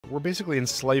We're basically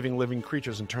enslaving living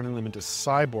creatures and turning them into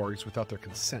cyborgs without their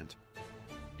consent,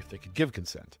 if they could give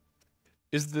consent.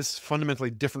 Is this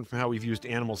fundamentally different from how we've used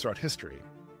animals throughout history?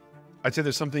 I'd say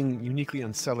there's something uniquely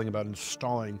unsettling about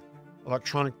installing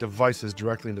electronic devices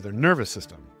directly into their nervous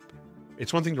system.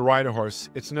 It's one thing to ride a horse,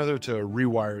 it's another to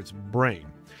rewire its brain.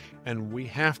 And we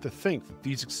have to think that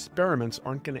these experiments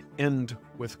aren't going to end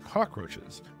with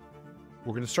cockroaches.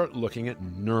 We're going to start looking at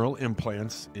neural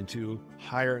implants into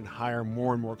higher and higher,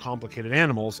 more and more complicated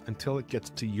animals until it gets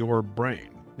to your brain.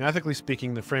 Now, ethically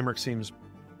speaking, the framework seems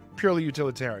purely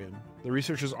utilitarian. The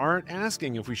researchers aren't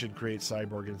asking if we should create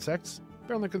cyborg insects.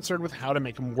 They're only concerned with how to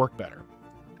make them work better.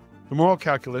 The moral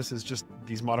calculus is just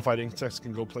these modified insects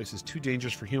can go places too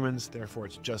dangerous for humans, therefore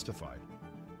it's justified.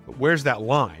 But where's that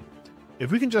line?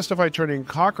 If we can justify turning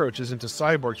cockroaches into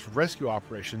cyborgs for rescue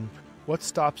operation, what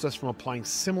stops us from applying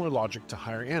similar logic to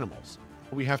higher animals?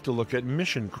 We have to look at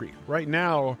mission creep. Right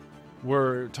now,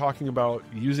 we're talking about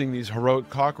using these heroic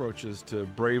cockroaches to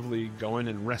bravely go in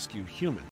and rescue humans.